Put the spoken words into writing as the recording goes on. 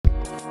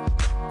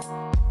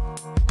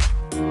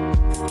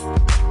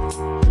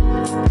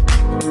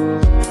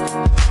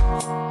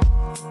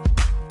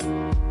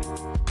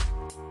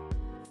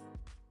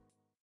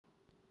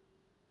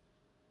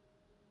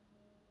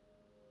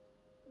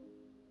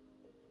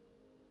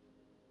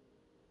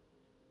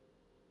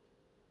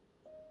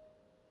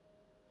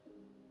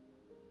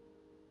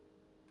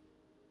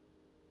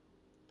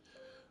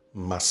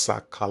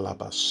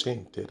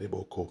Masakalabasente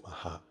reboko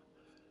maha.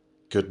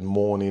 Good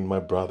morning, my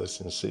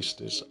brothers and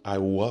sisters. I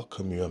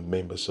welcome you and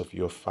members of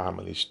your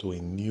families to a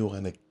new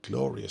and a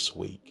glorious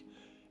week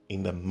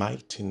in the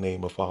mighty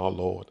name of our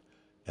Lord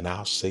and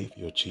our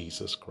Savior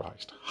Jesus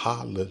Christ.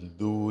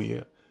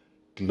 Hallelujah.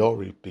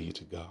 Glory be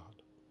to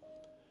God.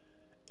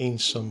 In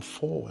Psalm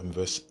 4 and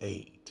verse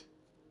 8,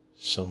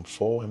 Psalm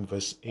 4 and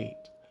verse 8,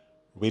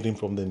 reading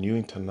from the New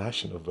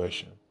International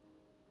Version,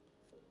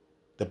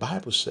 the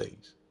Bible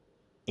says,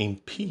 "In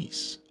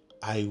peace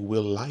I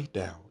will lie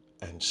down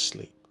and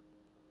sleep.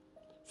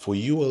 For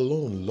you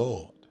alone,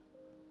 Lord,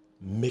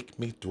 make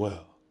me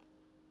dwell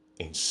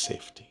in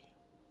safety.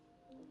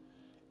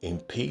 In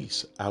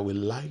peace I will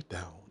lie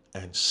down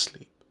and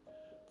sleep.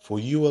 For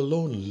you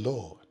alone,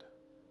 Lord,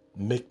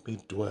 make me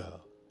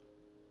dwell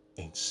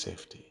in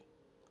safety."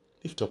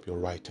 Lift up your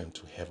right hand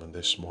to heaven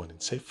this morning.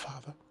 Say,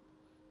 Father,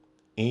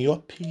 in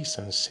your peace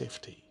and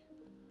safety,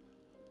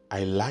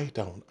 I lie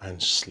down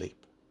and sleep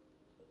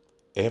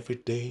every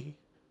day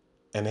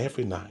and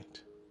every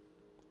night,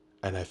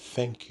 and I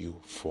thank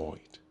you for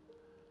it.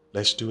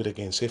 Let's do it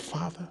again. Say,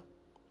 Father,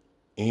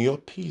 in your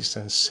peace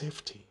and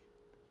safety,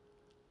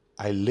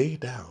 I lay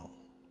down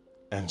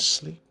and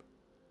sleep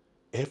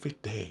every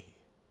day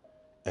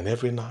and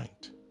every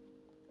night,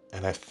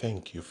 and I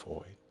thank you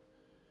for it.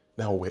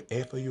 Now,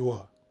 wherever you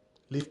are,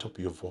 lift up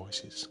your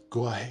voices.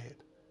 Go ahead.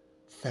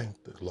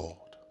 Thank the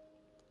Lord.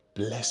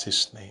 Bless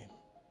his name.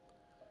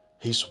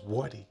 He's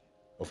worthy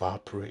of our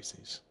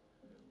praises.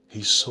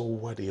 He's so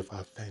worthy of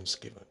our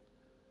thanksgiving.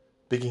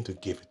 Begin to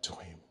give it to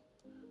him.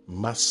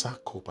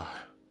 Masakoba,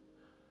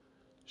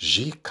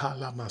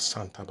 Jikala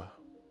Masantaba,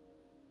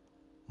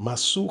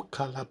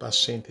 Masukala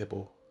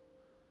Basentebo,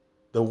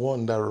 the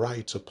one that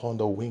rides upon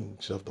the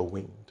wings of the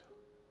wind,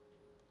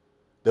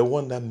 the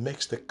one that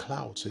makes the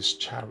clouds his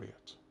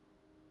chariot,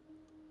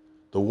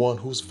 the one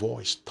whose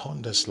voice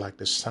thunders like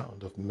the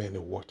sound of many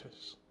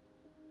waters,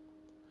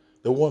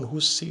 the one who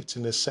sits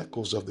in the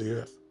circles of the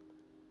earth,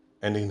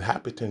 and the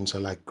inhabitants are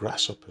like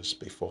grasshoppers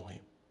before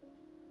him,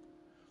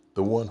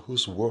 the one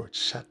whose word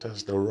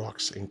shatters the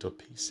rocks into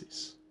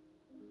pieces,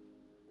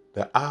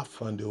 the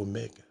Alpha and the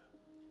Omega,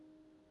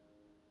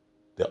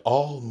 the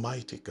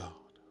Almighty God,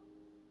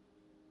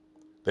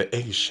 the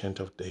Ancient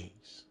of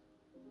Days,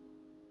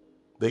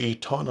 the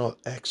Eternal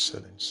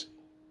Excellency,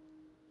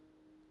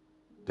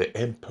 the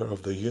Emperor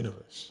of the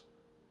universe.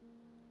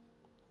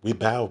 We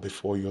bow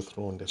before your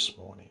throne this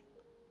morning.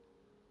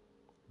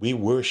 We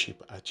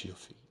worship at your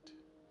feet.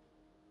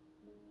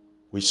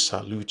 We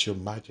salute your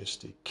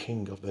majesty,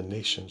 King of the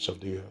nations of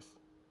the earth.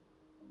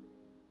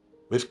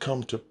 We've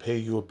come to pay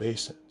you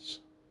obeisance.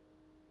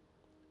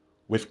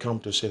 We've come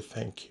to say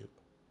thank you.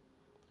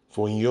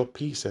 For in your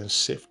peace and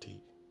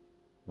safety,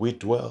 we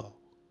dwell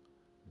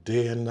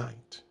day and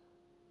night.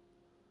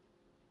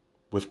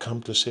 We've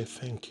come to say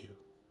thank you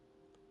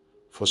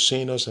for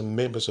seeing us and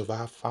members of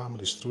our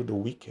families through the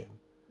weekend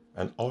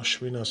and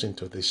ushering us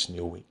into this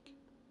new week.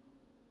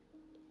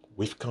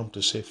 We've come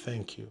to say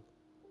thank you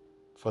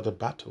for the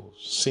battles,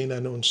 seen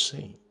and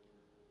unseen,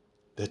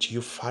 that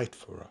you fight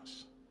for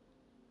us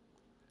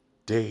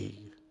day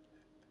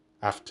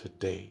after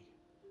day,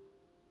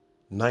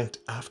 night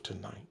after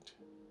night,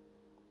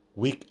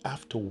 week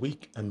after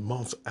week, and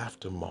month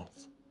after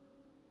month.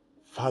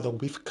 Father,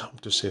 we've come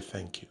to say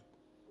thank you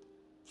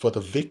for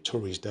the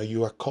victories that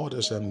you accord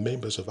us and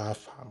members of our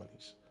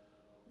families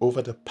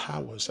over the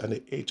powers and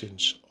the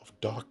agents of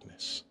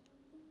darkness.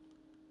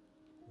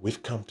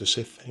 We've come to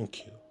say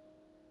thank you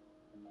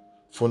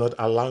for not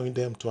allowing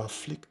them to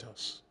afflict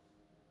us.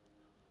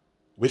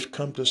 We've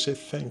come to say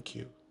thank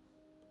you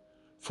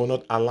for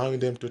not allowing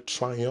them to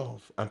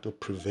triumph and to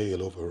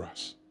prevail over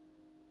us.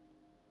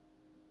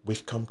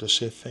 We've come to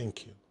say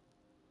thank you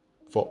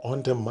for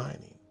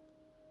undermining,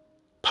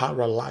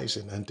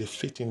 paralyzing, and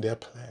defeating their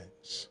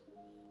plans,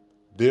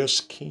 their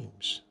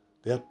schemes,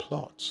 their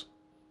plots,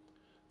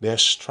 their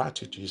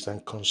strategies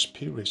and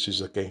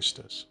conspiracies against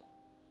us.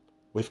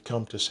 We've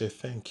come to say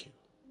thank you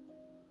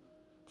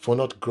for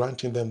not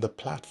granting them the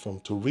platform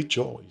to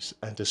rejoice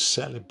and to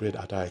celebrate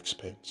at our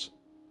expense.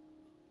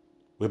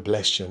 We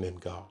bless your name,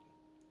 God.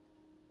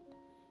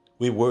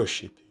 We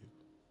worship you.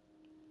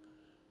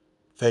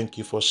 Thank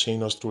you for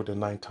seeing us through the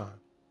night time.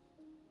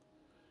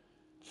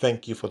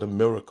 Thank you for the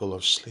miracle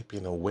of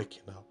sleeping and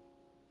waking up.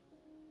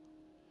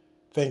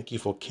 Thank you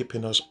for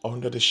keeping us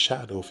under the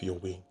shadow of your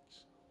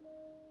wings.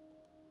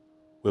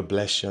 We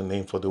bless your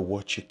name for the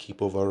watch you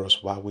keep over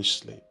us while we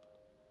sleep.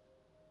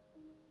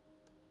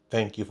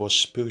 Thank you for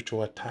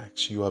spiritual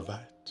attacks you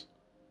avert.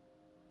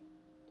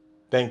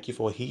 Thank you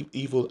for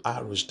evil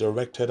arrows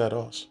directed at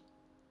us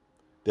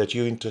that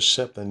you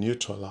intercept and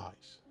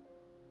neutralize.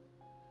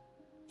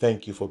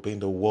 Thank you for being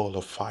the wall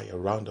of fire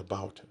round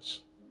about us.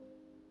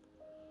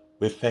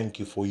 We thank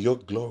you for your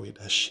glory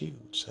that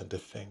shields and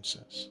defends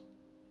us.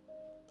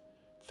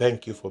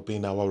 Thank you for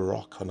being our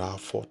rock and our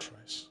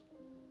fortress,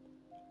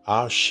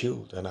 our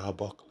shield and our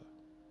buckler.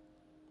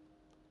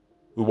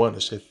 We want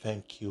to say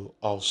thank you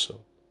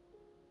also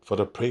for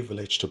the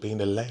privilege to be in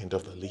the land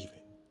of the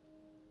living.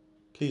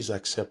 please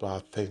accept our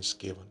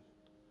thanksgiving.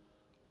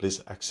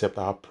 Please accept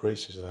our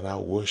praises and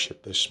our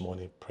worship this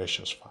morning,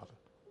 precious Father.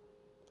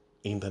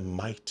 In the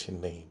mighty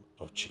name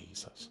of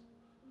Jesus.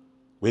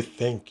 We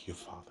thank you,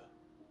 Father.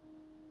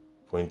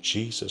 For in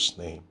Jesus'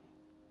 name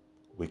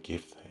we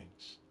give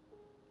thanks.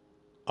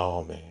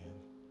 Amen.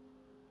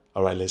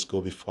 All right, let's go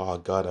before our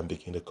God and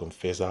begin to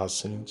confess our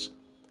sins.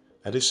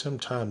 At the same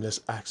time, let's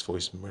ask for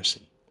his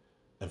mercy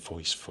and for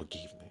his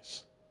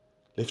forgiveness.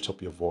 Lift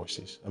up your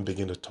voices and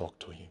begin to talk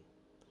to him.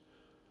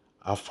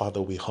 Our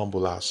Father, we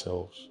humble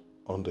ourselves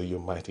under your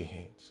mighty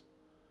hands.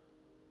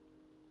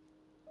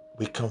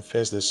 We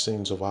confess the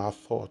sins of our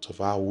thoughts,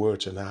 of our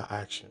words, and our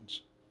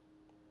actions.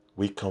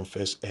 We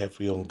confess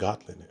every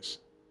ungodliness,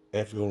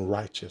 every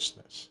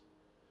unrighteousness,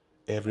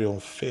 every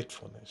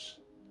unfaithfulness,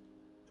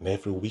 and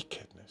every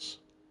wickedness.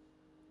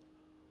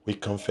 We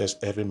confess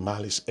every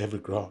malice, every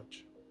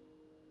grudge,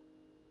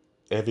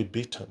 every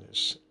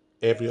bitterness,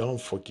 every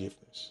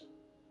unforgiveness,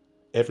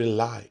 every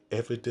lie,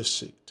 every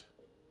deceit,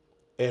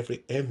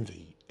 every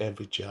envy,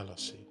 every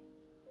jealousy.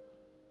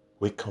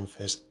 We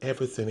confess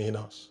everything in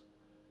us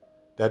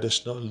that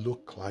does not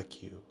look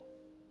like you,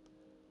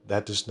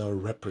 that does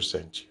not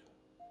represent you.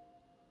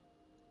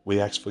 We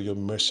ask for your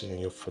mercy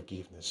and your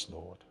forgiveness,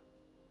 Lord.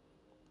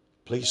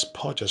 Please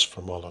purge us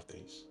from all of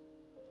these.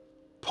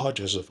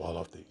 Purge us of all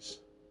of these.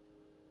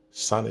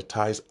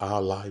 Sanitize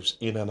our lives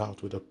in and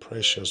out with the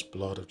precious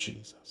blood of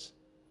Jesus.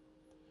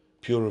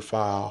 Purify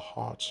our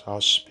hearts,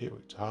 our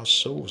spirits, our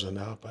souls, and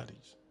our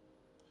bodies.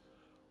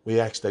 We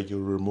ask that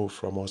you remove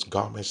from us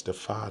garments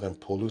defiled and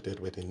polluted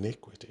with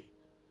iniquity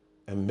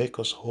and make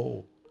us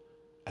whole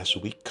as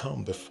we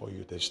come before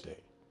you this day.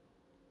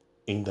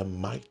 In the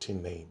mighty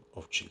name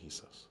of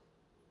Jesus.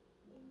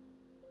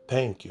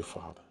 Thank you,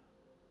 Father.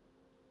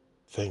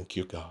 Thank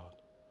you, God.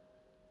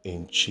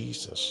 In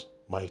Jesus'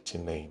 mighty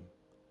name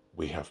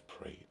we have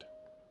prayed.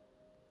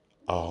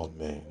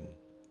 Amen.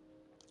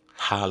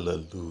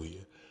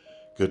 Hallelujah.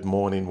 Good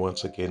morning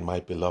once again,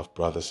 my beloved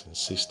brothers and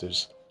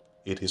sisters.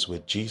 It is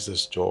with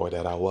Jesus' joy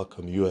that I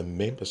welcome you and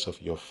members of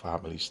your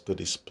families to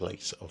this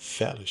place of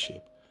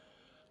fellowship,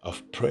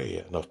 of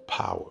prayer, and of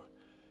power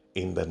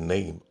in the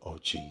name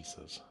of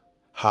Jesus.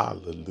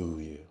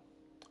 Hallelujah.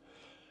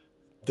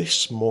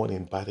 This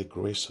morning, by the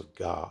grace of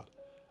God,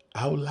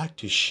 I would like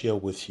to share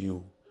with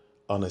you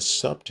on a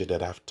subject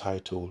that I've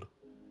titled,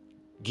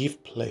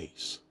 Give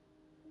Place.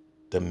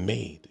 The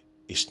maid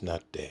is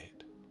not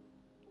dead.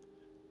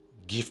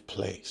 Give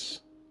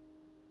place.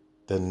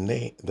 The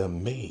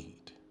maid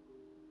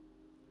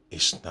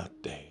is not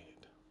dead.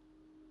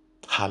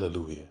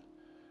 Hallelujah.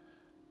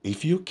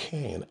 If you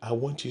can, I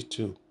want you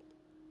to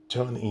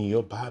turn in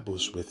your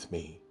Bibles with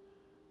me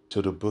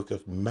to the book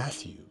of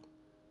Matthew,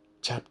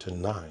 chapter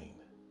 9,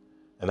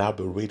 and I'll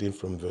be reading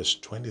from verse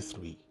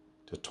 23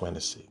 to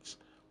 26.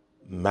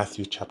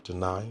 Matthew chapter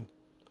 9,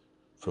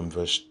 from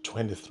verse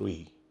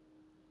 23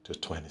 to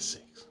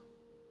 26.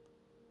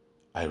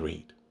 I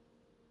read,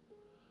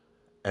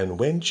 And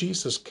when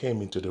Jesus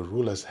came into the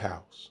ruler's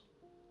house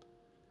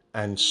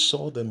and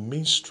saw the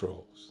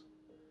minstrels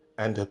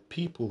and the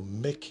people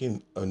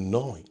making a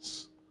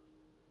noise,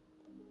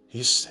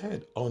 he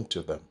said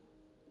unto them,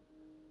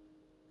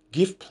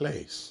 Give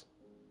place,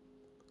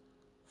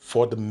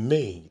 for the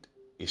maid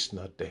is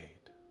not dead,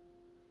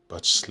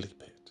 but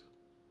sleepeth.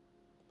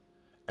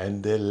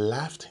 And they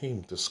laughed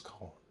him to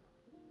scorn.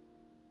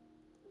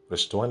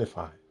 Verse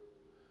 25.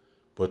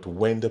 But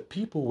when the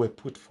people were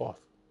put forth,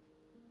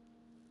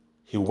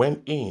 he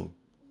went in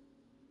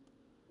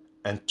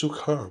and took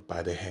her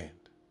by the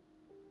hand,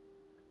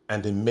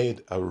 and the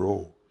maid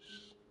arose.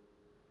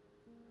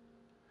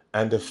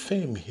 And the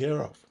fame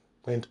hereof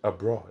went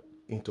abroad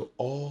into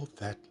all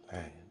that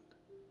land.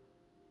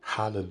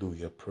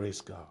 Hallelujah,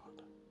 praise God.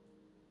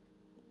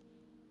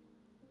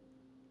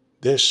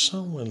 There's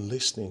someone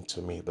listening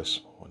to me this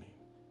morning.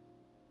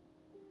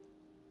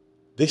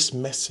 This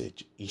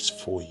message is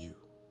for you.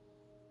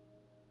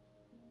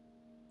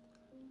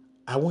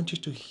 I want you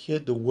to hear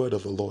the word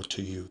of the Lord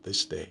to you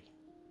this day.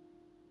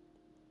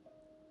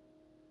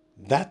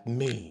 That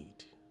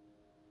maid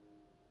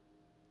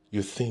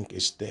you think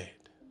is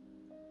dead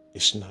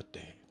is not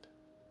dead.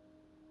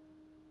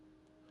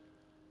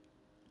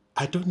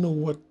 I don't know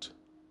what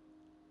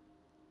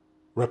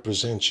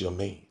represents your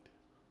maid.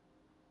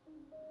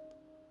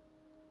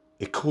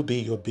 It could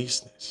be your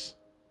business.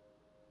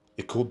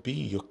 It could be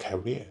your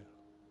career.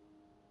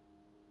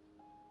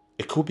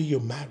 It could be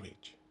your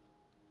marriage.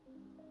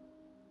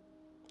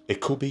 It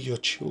could be your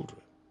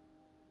children.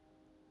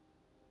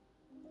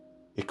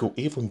 It could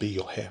even be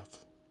your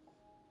health.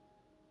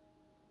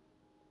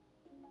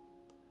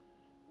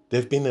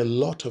 There's been a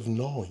lot of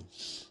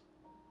noise.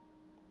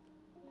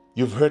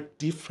 You've heard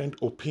different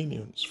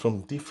opinions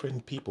from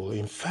different people.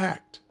 In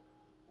fact,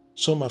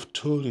 some have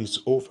told you it's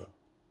over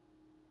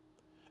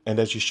and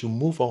that you should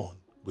move on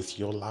with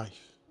your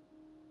life.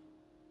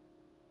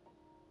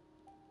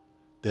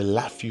 They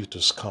laugh you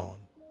to scorn.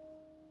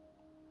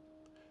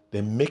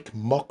 They make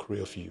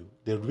mockery of you.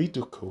 They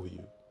ridicule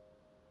you.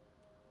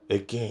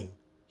 Again,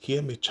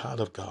 hear me,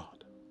 child of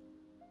God.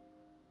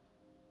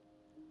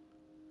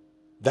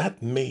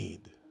 That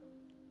maid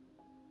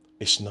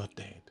is not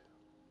dead.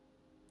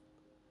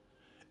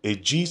 A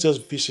Jesus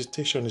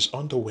visitation is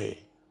on the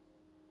way.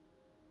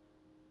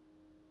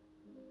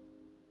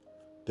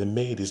 The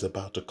maid is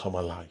about to come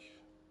alive.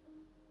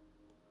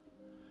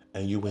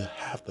 And you will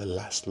have the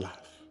last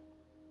laugh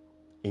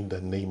in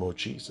the name of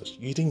Jesus.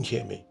 You didn't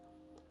hear me.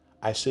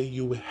 I say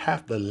you will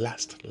have the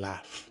last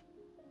laugh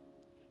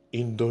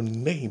in the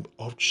name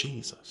of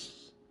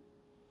Jesus.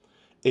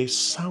 A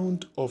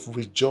sound of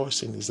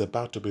rejoicing is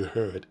about to be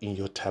heard in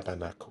your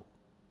tabernacle.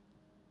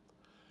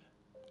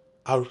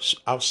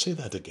 I'll say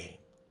that again.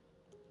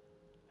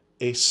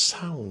 A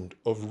sound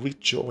of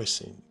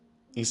rejoicing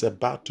is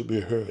about to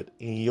be heard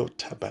in your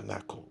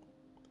tabernacle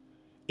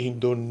in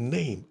the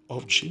name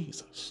of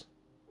Jesus.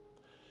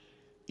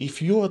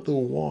 If you are the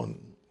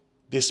one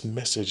this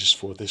message is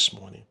for this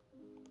morning,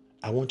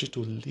 I want you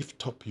to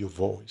lift up your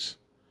voice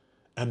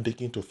and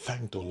begin to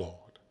thank the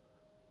Lord.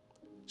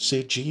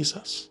 Say,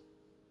 Jesus,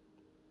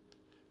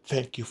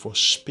 thank you for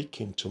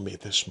speaking to me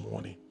this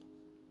morning.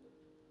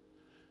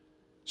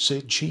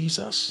 Say,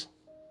 Jesus,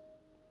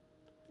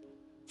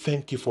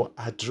 thank you for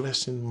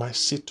addressing my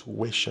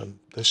situation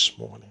this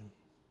morning.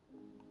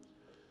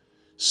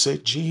 Say,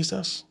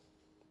 Jesus,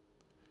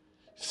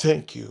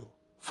 thank you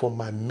for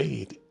my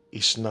maid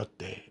is not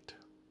dead.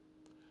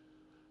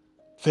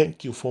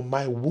 Thank you for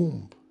my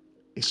womb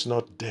is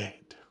not dead.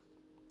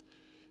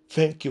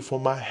 Thank you for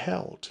my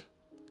health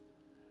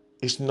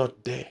is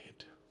not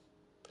dead.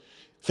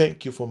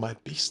 Thank you for my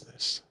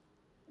business.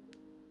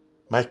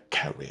 My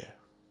career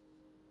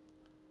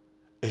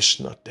is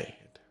not dead.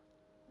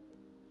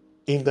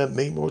 In the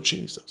name of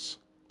Jesus.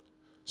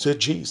 Say,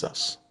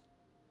 Jesus,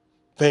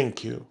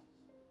 thank you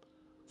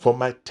for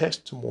my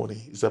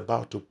testimony is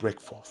about to break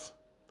forth.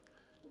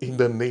 In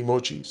the name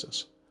of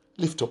Jesus.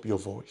 Lift up your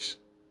voice.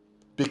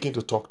 Begin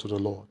to talk to the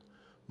Lord.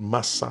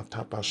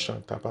 Masanta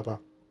Bashanta Baba.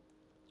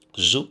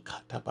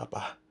 Zukata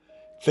Baba.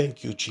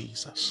 Thank you,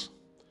 Jesus.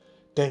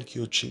 Thank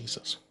you,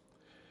 Jesus.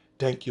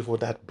 Thank you for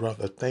that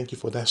brother. Thank you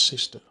for that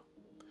sister.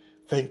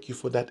 Thank you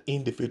for that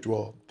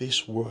individual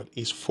this word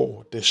is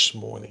for this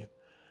morning.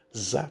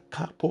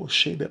 Zakapo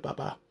Shede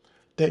Baba.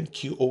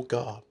 Thank you, oh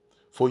God,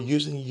 for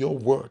using your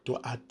word to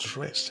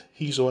address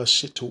his or her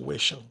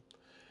situation.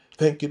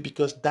 Thank you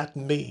because that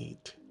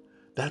maid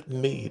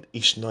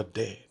is not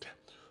dead.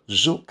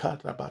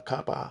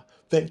 Zukatabakaba.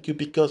 Thank you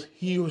because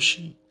he or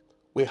she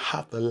will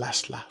have the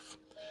last laugh.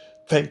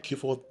 Thank you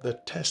for the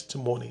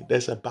testimony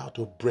that's about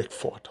to break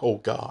forth, oh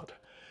God.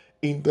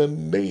 In the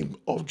name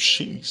of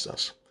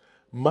Jesus.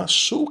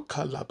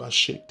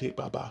 Masukalabashete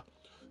Baba.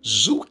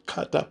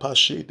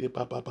 Zukatapashete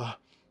Baba.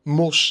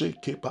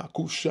 Mosheke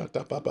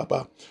Pakushata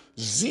Baba.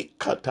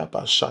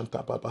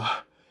 Zikatapashanta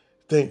Baba.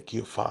 Thank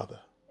you, Father.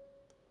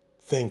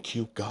 Thank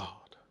you,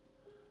 God.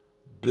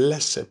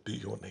 Blessed be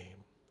your name.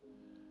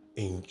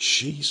 In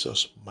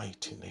Jesus'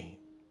 mighty name,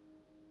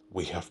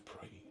 we have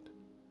prayed.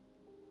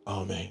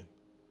 Amen.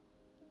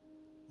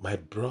 My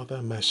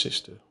brother, my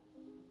sister,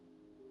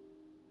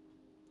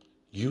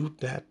 you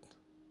that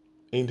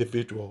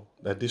individual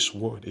that this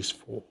word is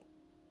for,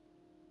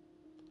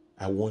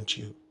 I want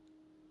you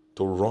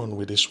to run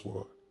with this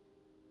word.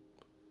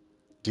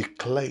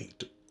 Declare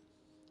it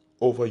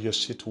over your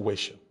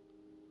situation.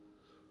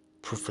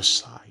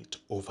 Prophesy it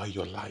over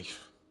your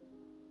life.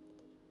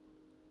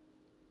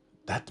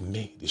 That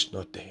maid is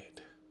not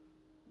dead.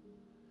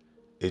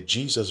 A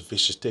Jesus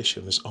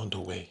visitation is on the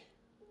way.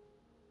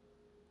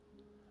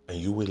 And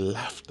you will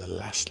laugh the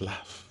last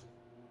laugh.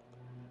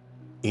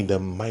 In the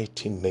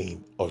mighty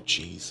name of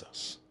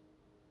Jesus.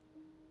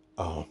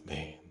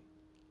 Amen.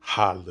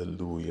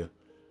 Hallelujah.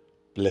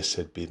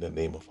 Blessed be the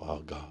name of our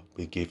God.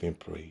 We give him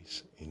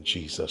praise in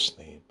Jesus'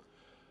 name.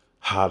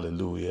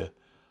 Hallelujah.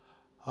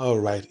 All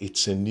right,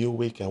 it's a new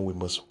week and we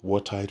must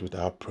water it with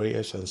our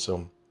prayers and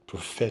some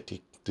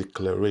prophetic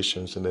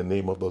declarations in the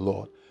name of the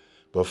Lord.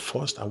 But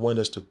first, I want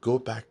us to go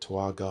back to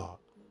our God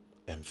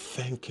and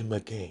thank him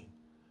again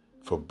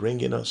for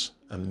bringing us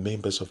and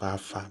members of our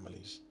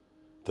families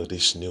to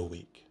this new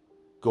week.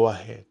 Go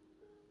ahead.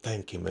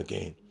 Thank him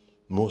again.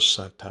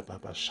 Mosanta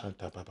Baba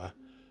Shanta Baba.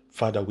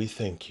 Father, we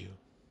thank you.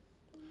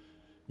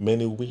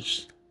 Many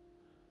wish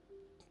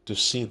to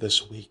see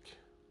this week,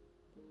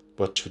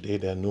 but today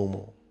they are no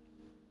more.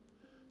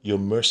 Your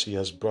mercy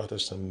has brought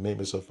us and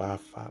members of our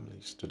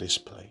families to this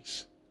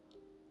place.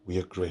 We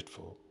are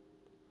grateful.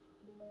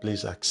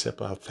 Please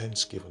accept our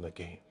thanksgiving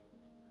again.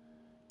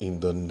 In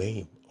the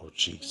name of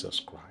Jesus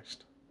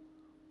Christ.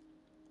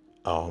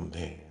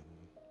 Amen.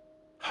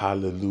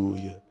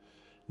 Hallelujah.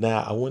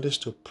 Now I want us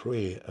to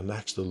pray and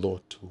ask the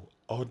Lord to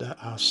order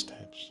our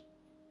steps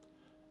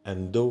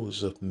and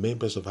those of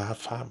members of our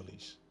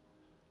families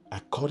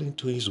according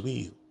to his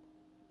will,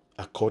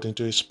 according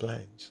to his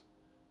plans,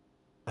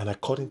 and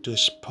according to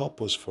his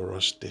purpose for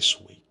us this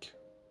week.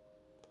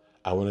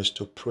 I want us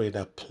to pray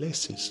that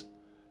places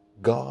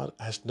God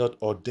has not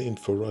ordained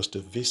for us to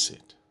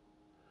visit,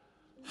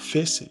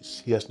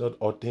 faces he has not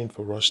ordained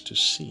for us to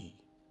see,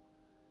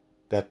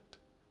 that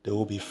they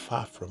will be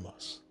far from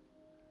us,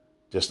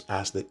 just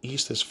as the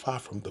east is far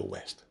from the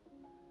west.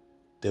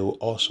 they will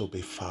also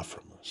be far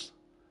from us.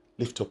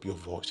 Lift up your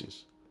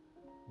voices.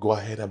 Go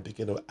ahead and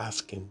begin to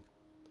ask Him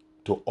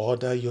to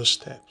order your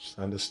steps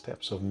and the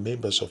steps of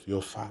members of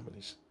your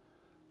families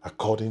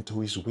according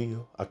to His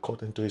will,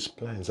 according to His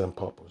plans and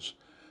purpose.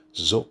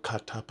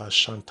 Zokataba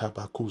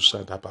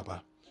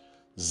shantabakusadababa.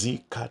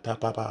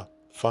 Zikatababa.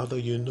 Father,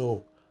 you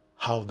know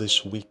how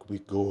this week we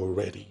go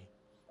already.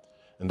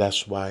 And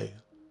that's why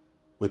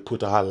we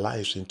put our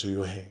lives into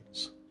your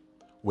hands.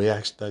 We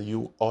ask that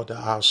you order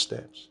our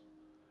steps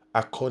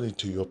according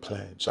to your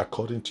plans,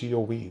 according to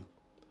your will,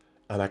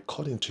 and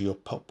according to your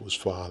purpose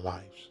for our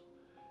lives.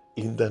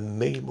 In the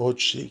name of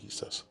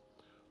Jesus,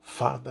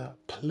 Father,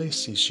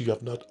 places you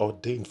have not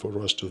ordained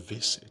for us to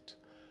visit,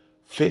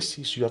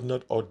 faces you have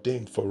not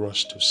ordained for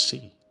us to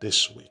see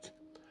this week,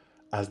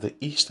 as the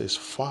east is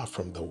far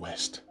from the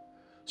west,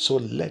 so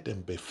let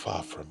them be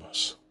far from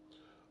us.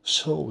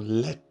 So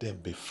let them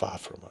be far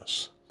from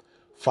us.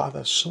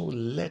 Father, so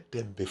let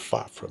them be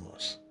far from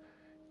us.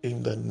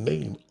 In the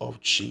name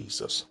of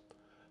Jesus,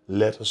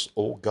 let us,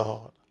 O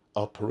God,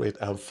 operate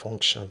and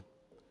function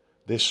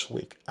this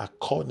week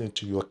according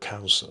to your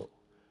counsel.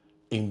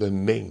 In the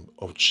name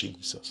of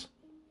Jesus,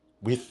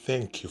 we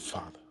thank you,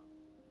 Father.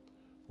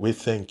 We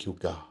thank you,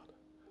 God.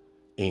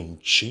 In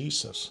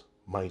Jesus'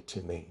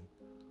 mighty name,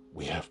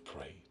 we have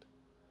prayed.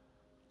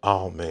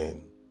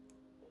 Amen.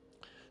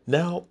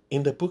 Now,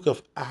 in the book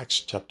of Acts,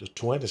 chapter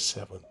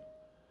 27,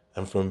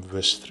 and from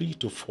verse 3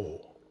 to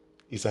 4,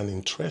 is an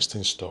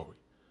interesting story.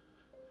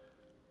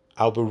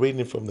 I'll be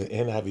reading from the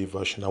NIV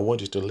version. I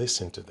want you to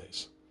listen to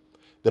this.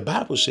 The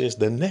Bible says,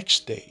 the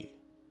next day,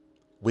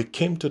 we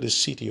came to the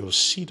city of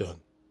Sidon.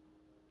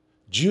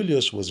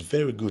 Julius was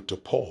very good to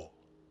Paul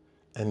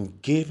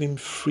and gave him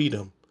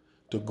freedom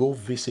to go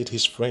visit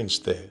his friends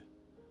there,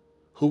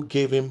 who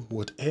gave him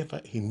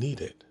whatever he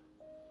needed.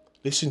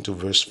 Listen to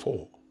verse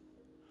 4.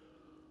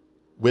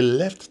 We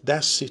left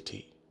that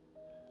city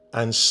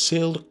and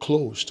sailed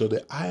close to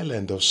the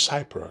island of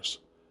Cyprus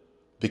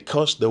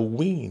because the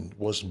wind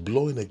was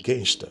blowing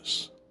against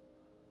us.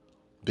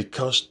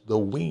 Because the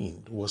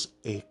wind was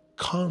a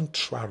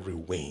contrary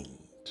wind.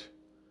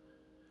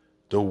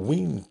 The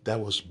wind that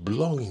was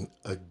blowing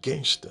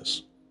against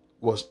us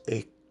was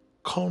a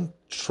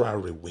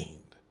contrary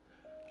wind.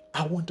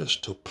 I want us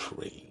to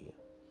pray.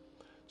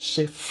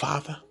 Say,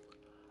 Father,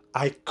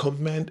 I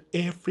command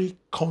every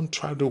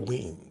contrary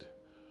wind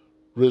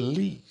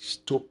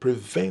released to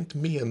prevent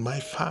me and my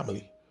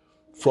family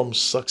from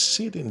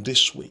succeeding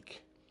this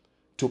week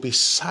to be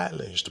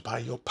silenced by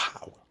your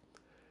power.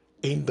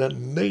 In the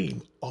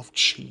name of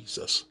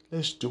Jesus.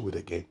 Let's do it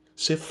again.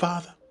 Say,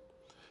 Father,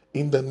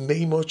 in the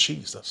name of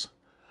Jesus,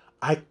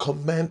 I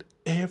command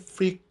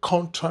every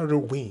contrary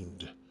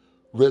wind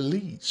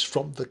released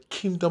from the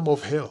kingdom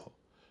of hell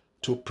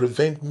to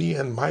prevent me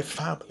and my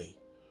family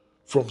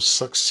from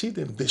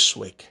succeeding this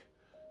week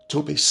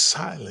to be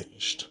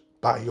silenced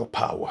by your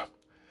power.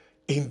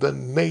 In the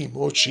name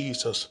of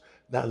Jesus,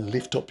 now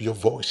lift up your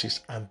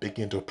voices and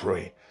begin to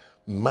pray.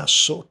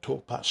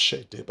 Masoto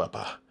pashete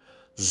baba.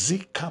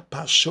 Zika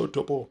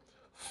pashotobo.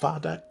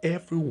 Father,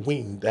 every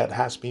wind that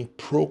has been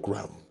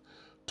programmed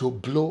to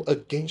blow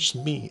against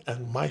me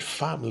and my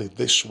family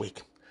this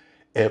week,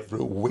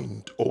 every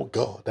wind, oh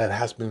God, that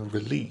has been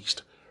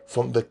released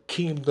from the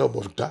kingdom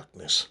of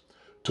darkness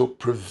to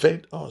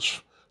prevent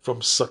us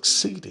from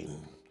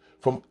succeeding,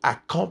 from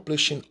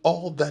accomplishing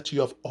all that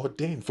you have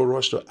ordained for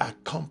us to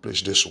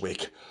accomplish this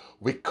week.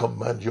 We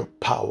command your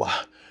power,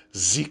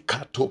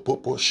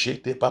 Zikatopopo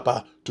Shete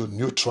Baba, to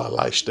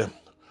neutralize them.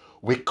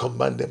 We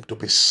command them to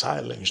be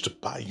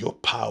silenced by your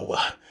power.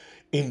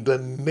 In the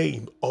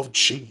name of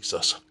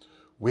Jesus,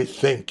 we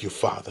thank you,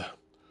 Father.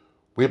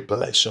 We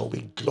bless and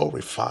we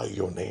glorify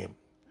your name.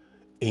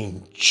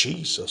 In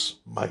Jesus'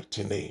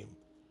 mighty name,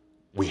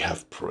 we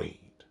have prayed.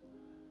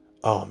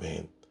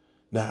 Amen.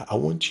 Now, I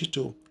want you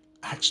to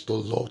ask the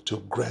Lord to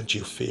grant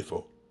you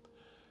favor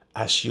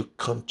as you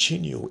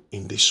continue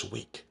in this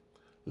week.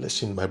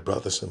 Listen, my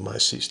brothers and my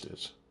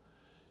sisters.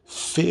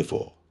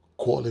 Favor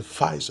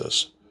qualifies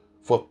us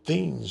for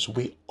things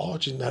we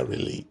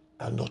ordinarily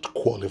are not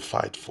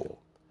qualified for.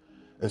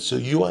 And so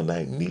you and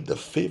I need the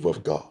favor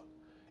of God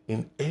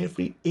in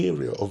every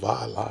area of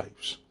our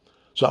lives.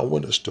 So I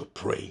want us to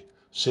pray.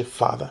 Say,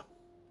 Father,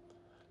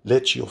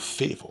 let your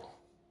favor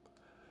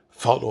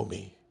follow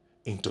me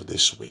into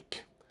this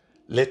week.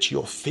 Let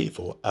your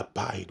favor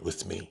abide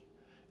with me.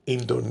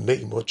 In the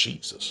name of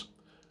Jesus.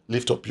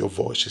 Lift up your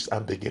voices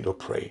and begin to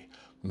pray.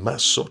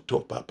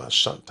 Masoto Baba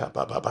Santa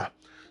Baba.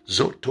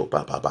 Zoto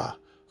Baba.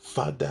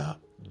 Father,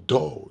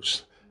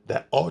 doors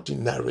that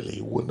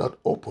ordinarily will not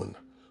open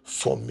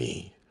for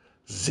me.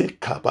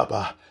 Zeka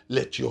Baba,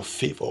 let your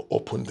favor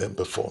open them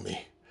before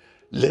me.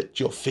 Let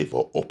your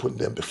favor open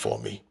them before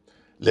me.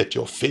 Let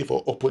your favor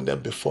open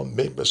them before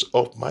members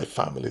of my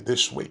family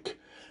this week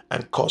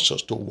and cause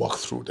us to walk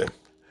through them.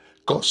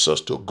 Cause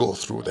us to go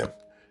through them.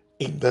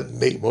 In the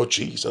name of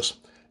Jesus,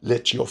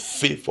 let your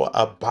favor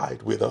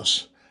abide with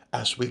us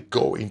as we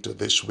go into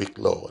this week,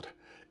 Lord.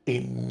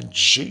 In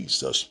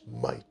Jesus'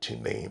 mighty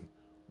name,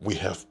 we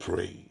have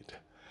prayed.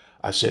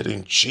 I said,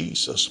 in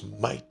Jesus'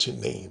 mighty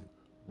name,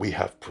 we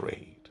have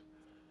prayed.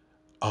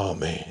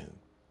 Amen.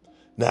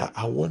 Now,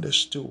 I want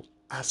us to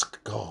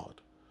ask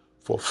God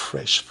for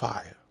fresh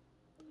fire,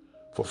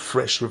 for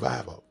fresh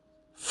revival,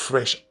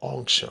 fresh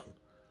unction,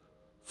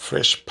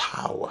 fresh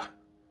power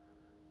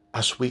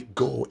as we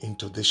go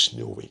into this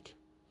new week,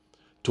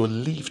 to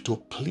live to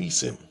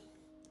please Him,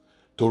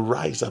 to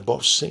rise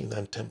above sin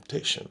and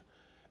temptation,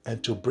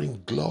 and to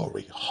bring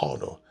glory,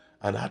 honor,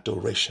 and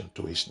adoration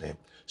to His name.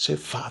 Say,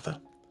 Father,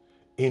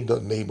 in the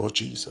name of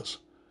Jesus,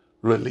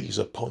 release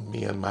upon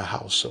me and my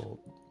household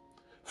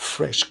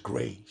fresh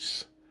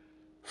grace,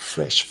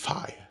 fresh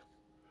fire,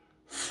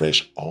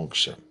 fresh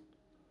unction,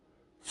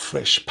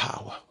 fresh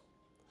power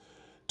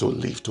to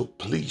live to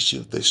please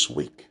you this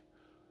week,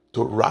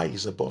 to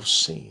rise above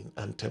sin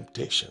and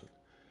temptation,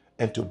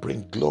 and to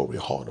bring glory,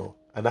 honor,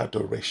 and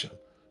adoration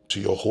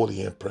to your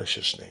holy and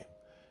precious name.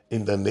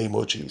 In the name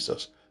of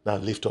Jesus. Now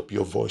lift up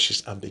your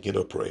voices and begin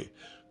to pray.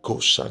 Ko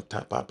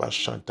Shanta Baba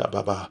Shanta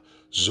Baba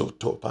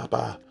Zoto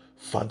Baba.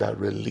 Father,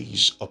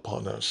 release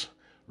upon us,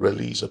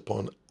 release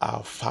upon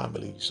our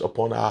families,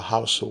 upon our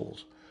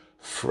households,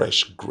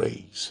 fresh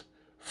grace,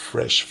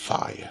 fresh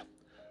fire,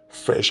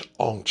 fresh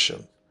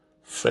unction,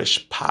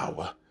 fresh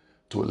power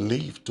to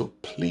live to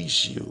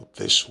please you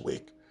this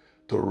week,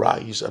 to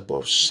rise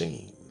above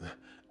sin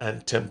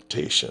and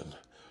temptation.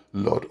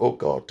 Lord, oh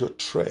God, to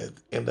tread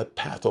in the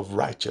path of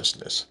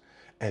righteousness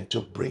and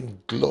to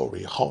bring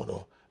glory,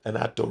 honor, and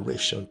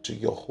adoration to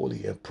your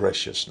holy and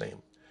precious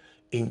name.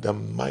 In the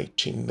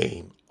mighty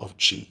name of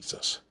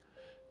Jesus.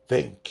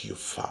 Thank you,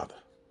 Father.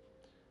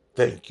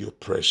 Thank you,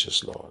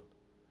 precious Lord.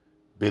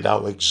 Be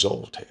thou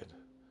exalted.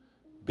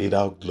 Be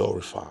thou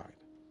glorified.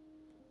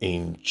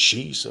 In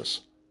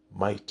Jesus'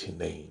 mighty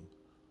name,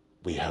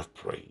 we have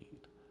prayed.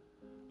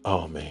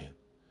 Amen.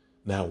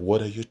 Now,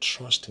 what are you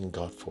trusting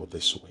God for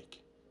this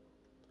week?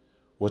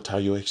 What are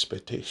your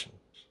expectations?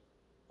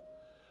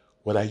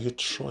 What are you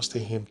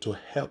trusting Him to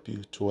help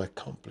you to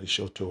accomplish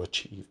or to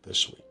achieve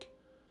this week?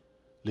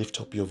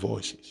 Lift up your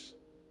voices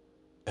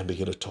and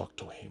begin to talk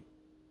to Him.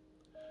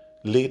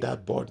 Lay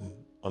that burden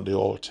on the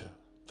altar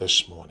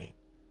this morning.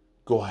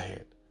 Go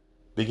ahead.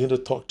 Begin to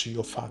talk to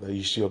your Father.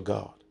 He's your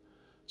God.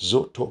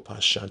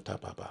 Zotopa Shanta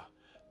Baba,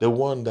 the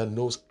one that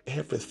knows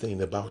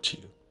everything about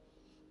you.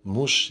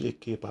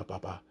 Musheke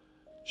Baba,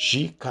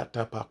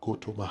 Jikata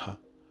Pakoto Maha,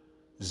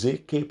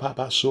 Zeke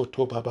Baba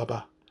Soto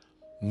Baba,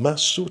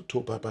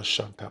 Masuto Baba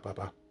Shanta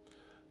Baba,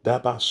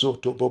 Daba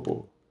Soto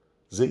Bobo,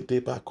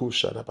 Zete Baku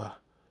Shadaba,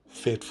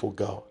 faithful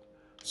God.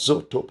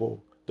 Zotobo,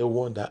 the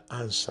one that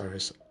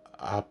answers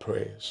our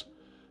prayers,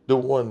 the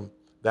one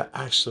that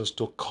asks us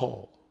to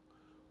call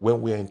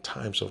when we're in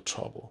times of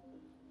trouble.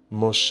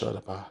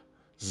 Moshadaba,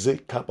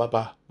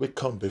 Zekababa, we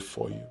come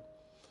before you.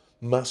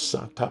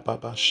 Masata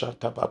Baba,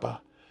 Shata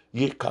Baba,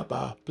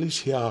 Yekaba, please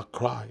hear our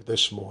cry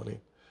this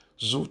morning.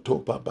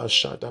 Zuto Baba,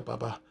 Shata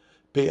Baba,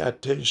 pay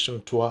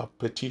attention to our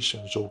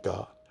petitions, O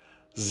God.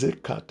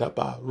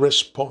 Zekataba,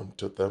 respond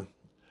to them.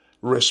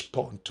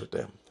 Respond to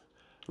them.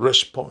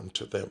 Respond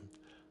to them.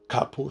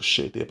 Kapo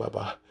Shede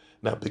Baba.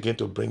 Now begin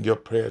to bring your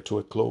prayer to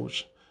a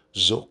close.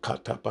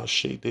 Zokataba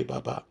Shede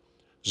Baba.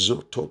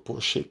 Zotopo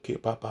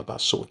Sheke Baba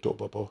Soto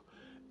Baba.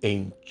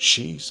 In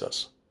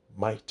Jesus'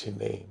 mighty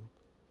name,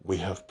 we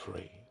have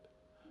prayed.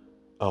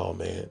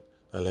 Amen.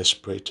 And let's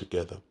pray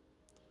together.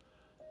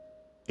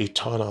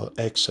 Eternal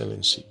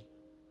excellency,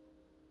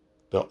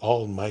 the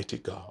Almighty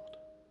God,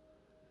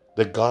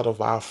 the God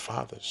of our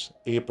fathers,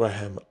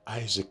 Abraham,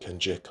 Isaac, and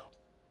Jacob,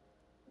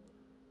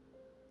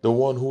 the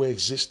one who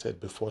existed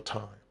before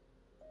time,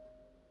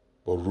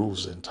 but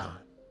rules in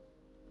time,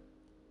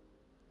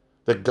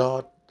 the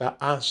God that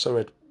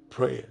answered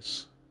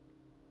prayers.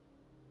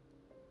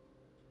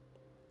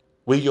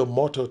 We, your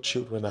mortal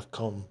children, have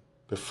come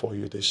before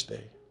you this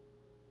day.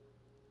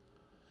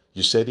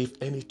 You said, if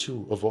any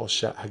two of us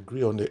shall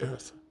agree on the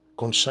earth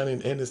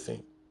concerning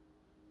anything,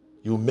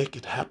 you make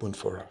it happen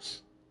for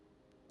us.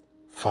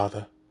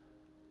 Father,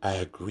 I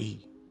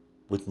agree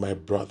with my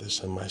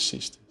brothers and my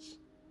sisters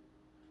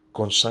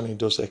concerning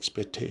those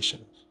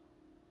expectations,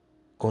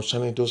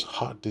 concerning those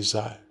heart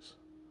desires.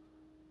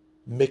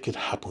 Make it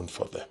happen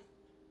for them.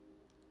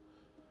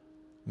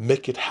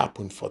 Make it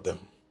happen for them.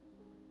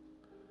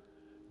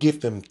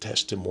 Give them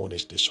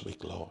testimonies this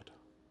week, Lord.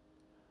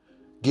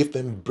 Give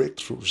them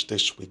breakthroughs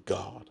this week,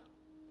 God.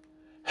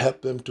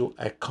 Help them to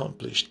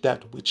accomplish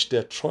that which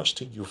they're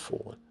trusting you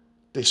for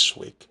this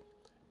week.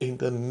 In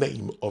the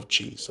name of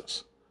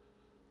Jesus.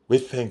 We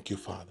thank you,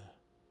 Father.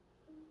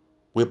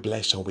 We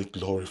bless and we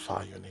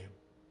glorify your name.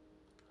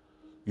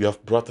 You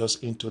have brought us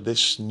into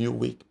this new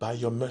week by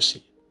your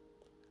mercy.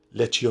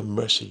 Let your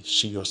mercy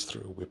see us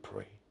through, we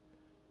pray.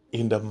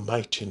 In the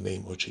mighty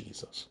name of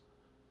Jesus.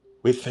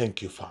 We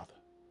thank you, Father.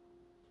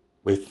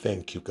 We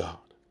thank you, God.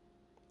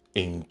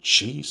 In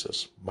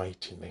Jesus'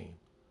 mighty name,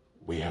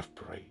 we have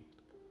prayed.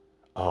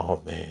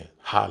 Amen.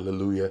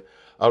 Hallelujah.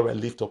 All right,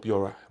 lift up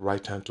your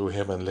right hand to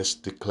heaven. Let's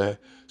declare.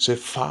 Say,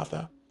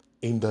 Father,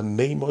 in the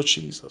name of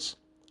Jesus,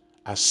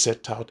 I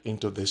set out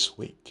into this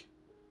week.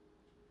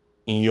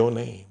 In your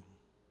name,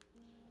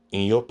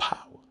 in your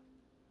power,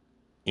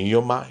 in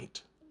your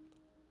might,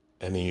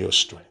 and in your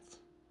strength.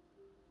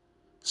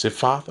 Say,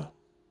 Father,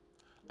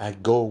 I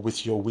go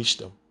with your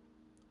wisdom,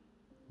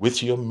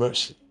 with your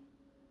mercy,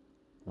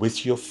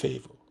 with your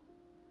favor,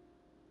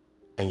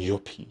 and your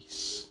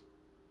peace.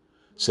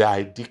 Say,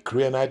 I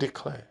decree and I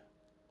declare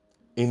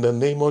in the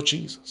name of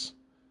Jesus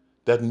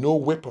that no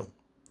weapon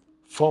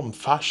formed,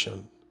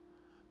 fashioned,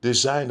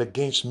 designed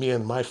against me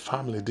and my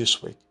family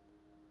this week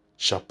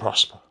shall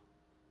prosper.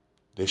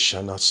 They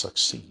shall not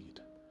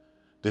succeed.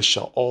 They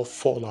shall all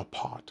fall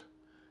apart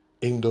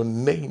in the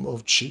name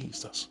of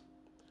Jesus.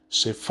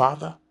 Say,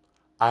 Father,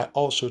 I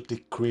also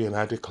decree and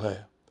I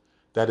declare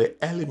that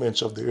the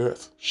elements of the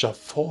earth shall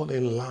fall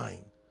in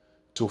line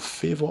to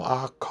favor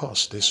our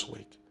cause this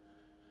week,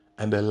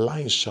 and the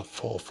lines shall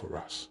fall for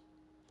us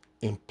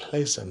in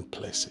pleasant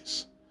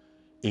places.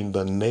 In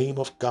the name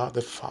of God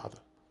the Father,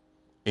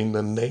 in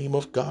the name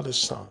of God the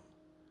Son,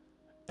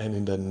 and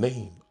in the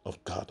name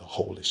of God the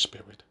Holy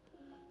Spirit.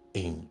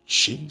 In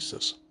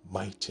Jesus'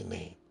 mighty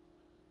name,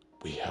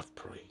 we have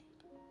prayed.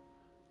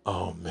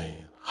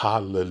 Amen.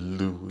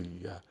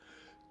 Hallelujah.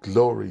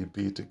 Glory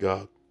be to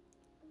God.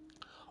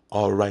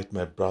 All right,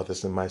 my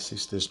brothers and my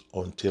sisters,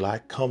 until I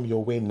come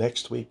your way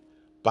next week,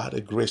 by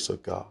the grace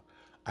of God,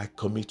 I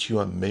commit you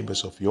and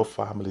members of your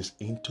families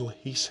into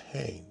His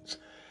hands.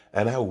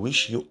 And I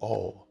wish you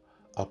all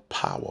a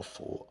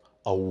powerful,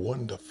 a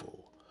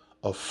wonderful,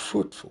 a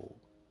fruitful,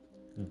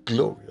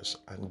 glorious,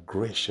 and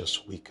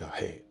gracious week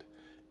ahead.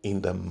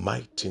 In the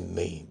mighty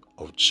name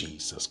of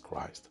Jesus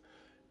Christ.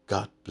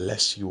 God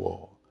bless you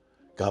all.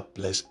 God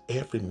bless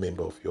every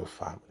member of your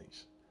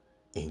families.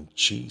 In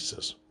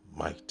Jesus'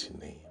 mighty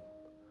name.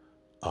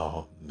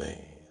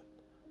 Amen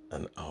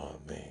and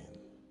amen.